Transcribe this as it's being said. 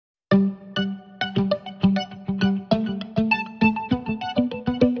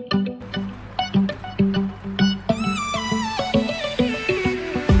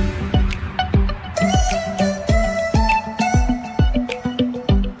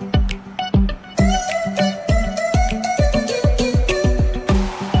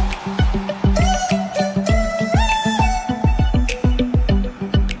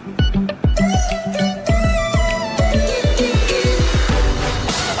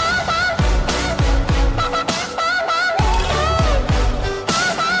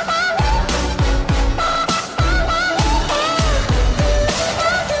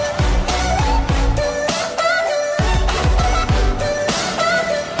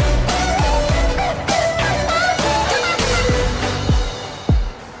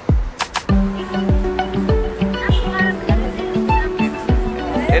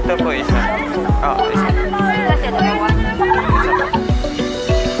Ito po isa. Oo, isa. Kasi dalawa.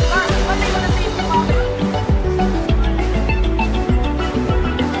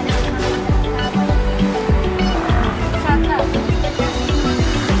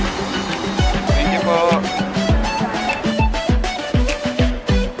 Thank you po.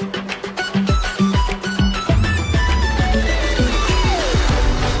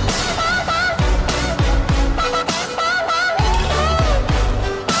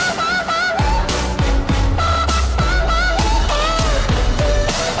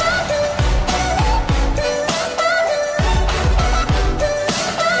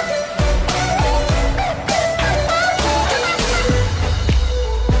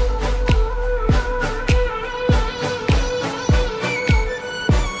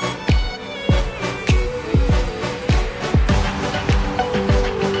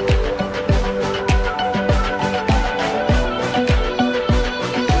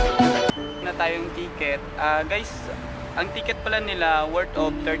 Guys, ang ticket pala nila worth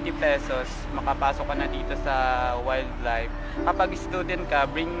of 30 pesos. Makapasok ka na dito sa wildlife. Kapag student ka,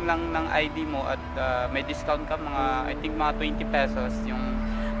 bring lang ng ID mo at may discount ka, I think mga 20 pesos yung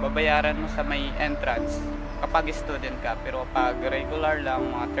babayaran mo sa may entrance kapag student ka. Pero pag regular lang,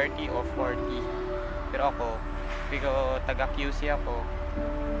 mga 30 o 40. Pero ako, taga QC ako,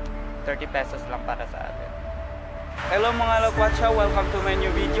 30 pesos lang para sa atin. Hello mga lakwatsa, welcome to my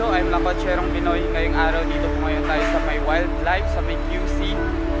new video. I'm Lakwatserong Pinoy. Ngayong araw dito po ngayon tayo sa may wildlife, sa may QC.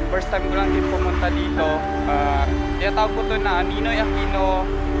 First time ko lang din pumunta dito. Tinatawag ko to na Ninoy Aquino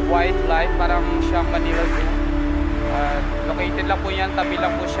Wildlife, parang siyang Manila Zoo. Located lang po yan, tabi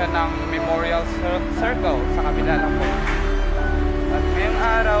lang po siya ng Memorial Circle, sa kabila lang po. At ngayong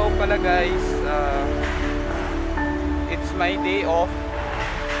araw pala guys, it's my day off,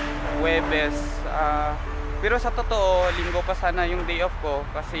 Huwebes. Pero sa totoo, linggo pa sana yung day off ko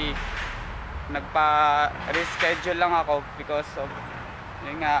kasi nagpa-reschedule lang ako because of,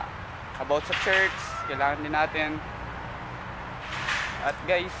 yun nga, about sa church, kailangan din natin. At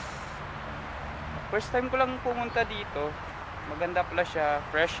guys, first time ko lang pumunta dito. Maganda pala siya,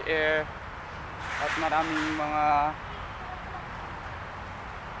 fresh air, at maraming mga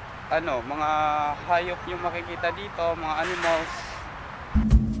hayop yung makikita dito, mga animals.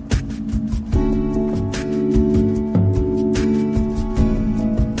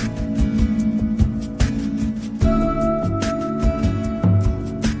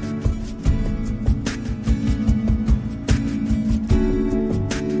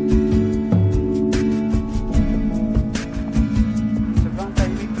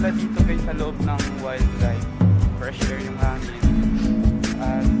 Dito guys sa loob ng wildlife, fresh air yung hangin,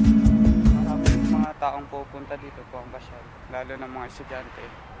 at maraming mga taong pupunta dito po ang pasyal, lalo ng mga estudyante.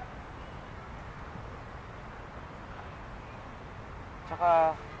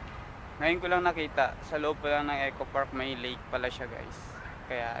 Tsaka ngayon ko lang nakita, sa loob pa lang ng Eco Park may lake pala siya guys,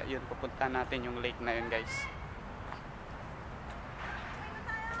 kaya yun, pupunta natin yung lake na yun guys.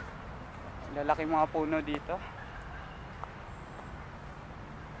 Lalaki mga puno dito.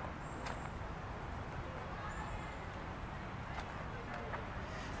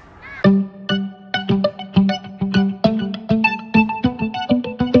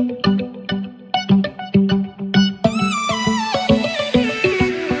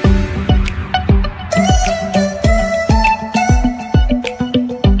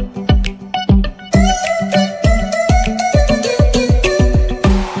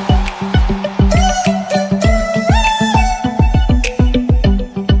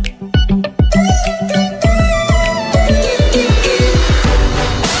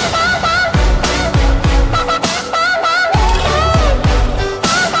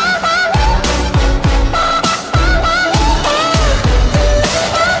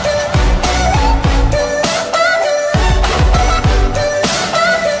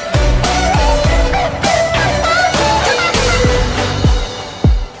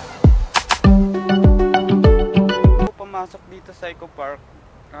 Dito sa Eco Park,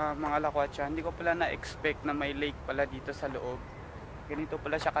 mga lakwatsa, hindi ko pala na-expect na may lake pala dito sa loob. Ganito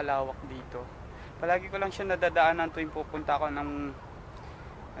pala siya kalawak dito. Palagi ko lang siya nadadaanan tuwing pupunta ako ng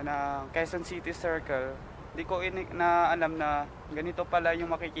Quezon City Circle. Hindi ko alam na ganito pala yung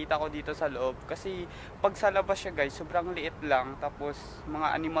makikita ko dito sa loob. Kasi pag sa labas siya guys, sobrang liit lang. Tapos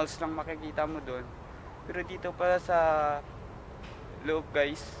mga animals lang makikita mo doon. Pero dito pala sa loob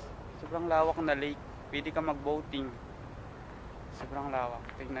guys, sobrang lawak na lake. Pwede ka mag-boating. Sobrang lawak.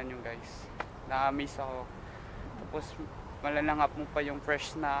 Tingnan nyo guys. Na-amaze ako. Tapos malalanghap mo pa yung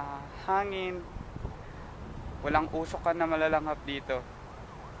fresh na hangin. Walang usok ka na malalanghap dito.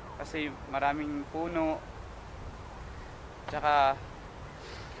 Kasi maraming puno. Tsaka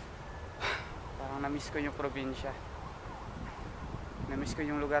Parang na-miss ko yung probinsya. Na-miss ko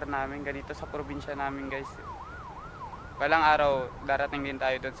yung lugar namin. Ganito sa probinsya namin, guys. Walang araw, darating din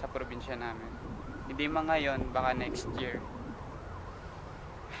tayo doon sa probinsya namin. Hindi man ngayon, baka next year.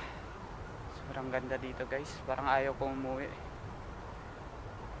 Sobrang ganda dito, guys. Parang ayaw ko umuwi.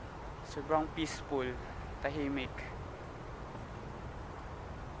 Sobrang peaceful, tahimik.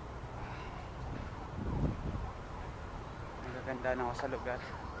 Nagaganda na ako sa lugar.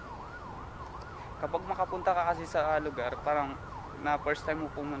 Kapag makapunta ka kasi sa lugar, parang na first time mo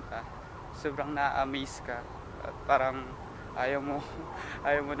pumunta, sobrang na-amaze ka at parang ayaw mo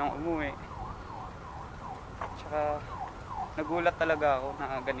nang umuwi. Tsaka nagulat talaga ako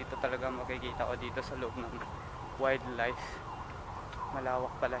na ganito talaga makikita ko dito sa loob ng wildlife.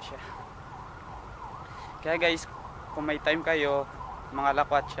 Malawak pala siya. Kaya guys, kung may time kayo mga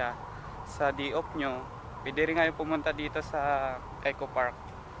lakwatsa sa day off nyo, pwede rin kayo pumunta dito sa Eco Park.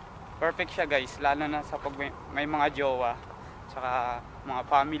 Perfect siya guys, lalo na sa pag may mga jowa tsaka mga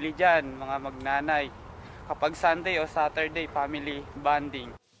family dyan, mga magnanay. Kapag Sunday o Saturday, family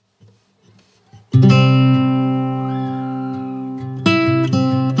bonding.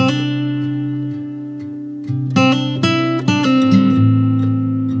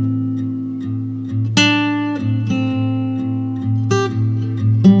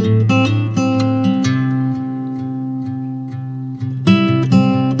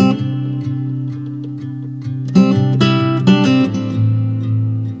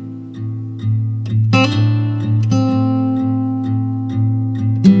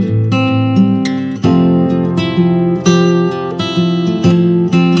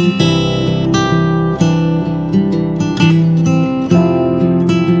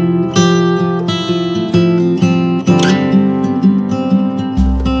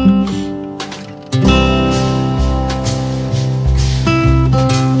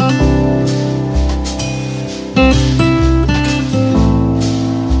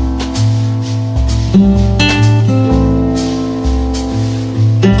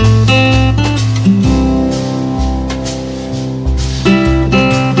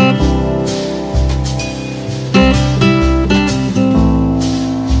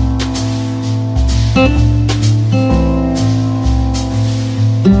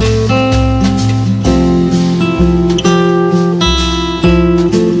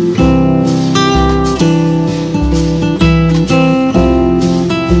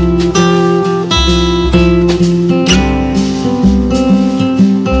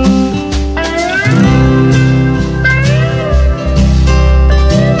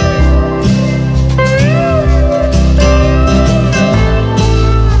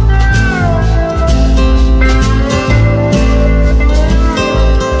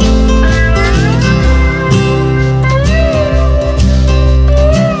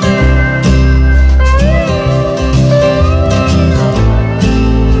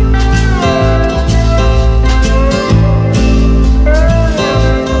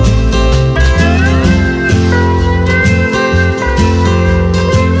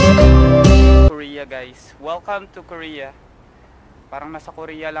 Welcome to Korea. Parang nasa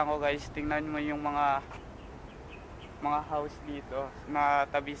Korea lang ako guys. Tingnan mo yung mga house dito na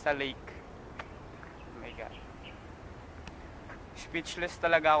tabi sa lake. Oh my god. Speechless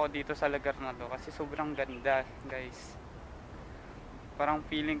talaga ako dito sa lugar na to kasi sobrang ganda guys. Parang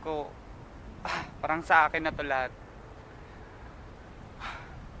feeling ko parang sa akin na to lahat.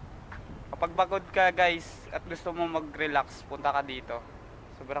 Kapag pagod ka guys at gusto mo mag-relax, punta ka dito.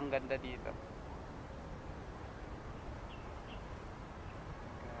 Sobrang ganda dito.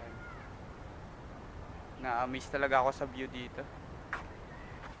 Na-amaze talaga ako sa view dito.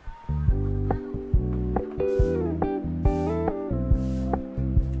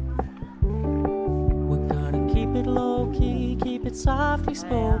 We're gonna keep it low key, keep it softly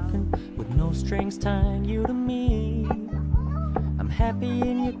spoken, with no strings tying you to me. I'm happy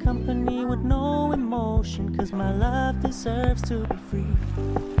in your company with no emotion, cause my love deserves to be free.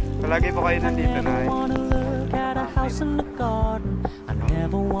 Palagi po kayo nandito na I wanna look at a house in the garden, I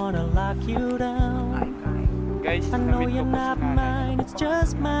never wanna lock you down. Guys, I know you're not mine, it's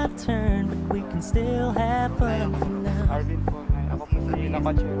just my turn, but we can still have fun for now. Arvin po, ako po si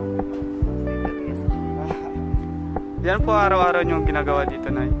Lakwatsa. Yan po araw-araw niyong ginagawa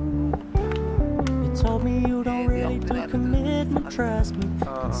dito, Nay. You told me you don't really do commitment, trust me.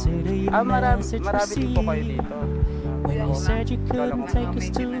 Consider your message marami po kayo received. dito. When you said you couldn't take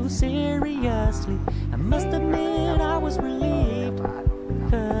us too seriously, I must admit I was relieved.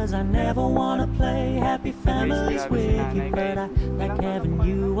 Cause I never wanna play happy families with you, but I like having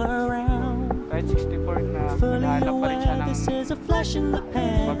you around. Kahit 64 na, Fully naghahanap pa rin siya aware ng this is a flash in the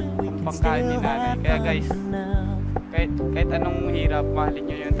pan, but we pangkain ni nanay. Kaya guys, kahit anong hirap, mahalin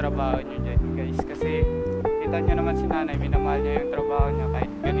nyo yung trabaho nyo dyan guys. Kasi kita nyo naman si nanay, minamahal niya yung trabaho niya.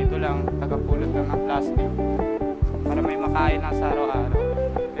 Kahit ganito lang, tagapulot lang ng plastic para may makain lang sa araw-araw.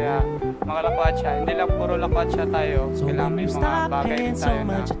 Kaya mga lakwatsa, hindi lang puro lakwatsa tayo. Kailangan may mga bagay din tayo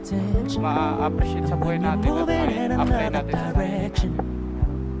na ma-appreciate sa buhay natin at may apply natin sa sarili.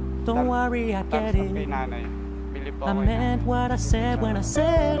 Don't worry, I get it. Kay nanay, bili po I ako meant what I said when I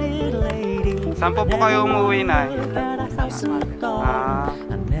said it, lady. Saan po kayo umuwi na? I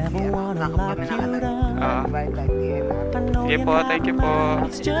never wanna lock you down. Sige po, thank you po.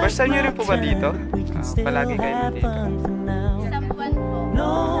 First time nyo rin po ba dito? Palagi kayo dito.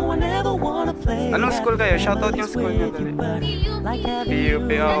 Anong school kayo? Shoutout yung school nyo dali. PUP.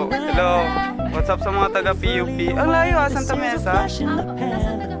 Oh, hello. What's up sa mga taga PUP? Ang layo ha, Santa Mesa. Okay.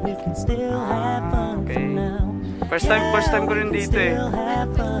 First time ko rin dito eh.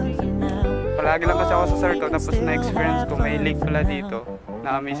 Palagi lang kasi ako sa circle, tapos na-experience ko may lake pala dito.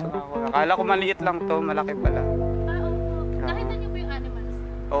 Na-amaze ako. Akala ko maliit lang to, malaki pala. Nakita niyo ba yung animals?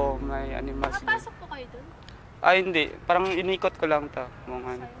 Oo, may animals. Papasok po kayo doon? Ay hindi, parang inikot ko lang to.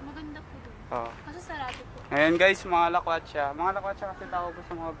 Maganda po doon. Oo. Kasi sarado po. Ngayon guys, mga lakwatsa. Mga lakwatsa kasi tawag ko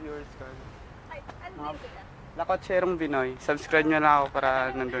sa mga viewers ko. Ay, ano Mga ba yun? Lakwatserong Binoy. Subscribe nyo na ako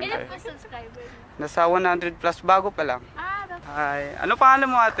para nandun Ilan kayo. po subscriber niyo? Nasa 100 plus, bago pa lang. Hi. Ano pangalan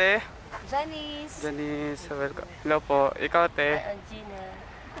mo ate? Janice. Janice, welcome. Hello po. Ikaw te. Gina.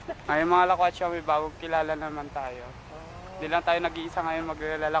 Ngayon mga lakwatsa, may bagong kilala naman tayo. Hindi lang tayo nag-iisa ngayon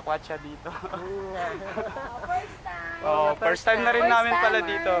maglalakwatsa dito. First time. Oh, first time na rin namin pala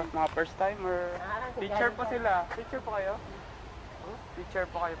dito. Mga first timer. Teacher po sila. Teacher po kayo? Teacher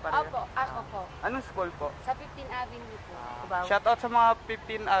po kayo pareho? Opo, ako po. Anong school po? Sa 15th Avenue po. Shout out sa mga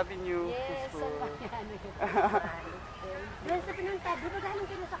 15th Avenue Yes, School. Doon sa pinunta, di ba galing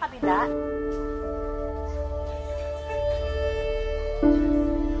kayo sa kabila?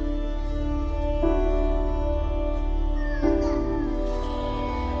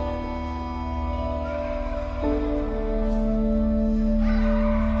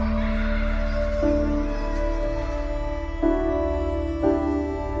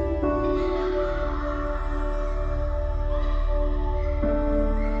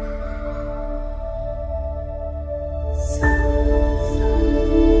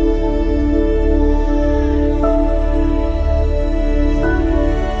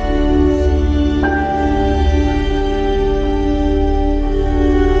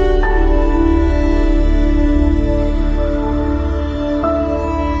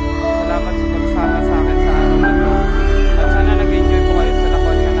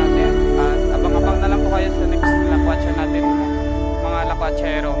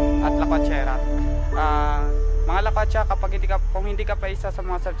 Kung hindi ka pa isa sa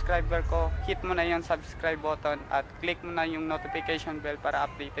mga subscriber ko, hit mo na yung subscribe button at click mo na yung notification bell para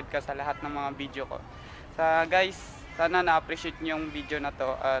updated ka sa lahat ng mga video ko. Guys, sana na-appreciate nyo yung video na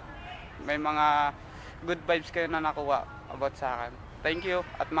to at may mga good vibes kayo na nakuha about sa akin. Thank you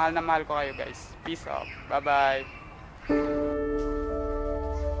at mahal na mahal ko kayo guys. Peace out. Bye bye.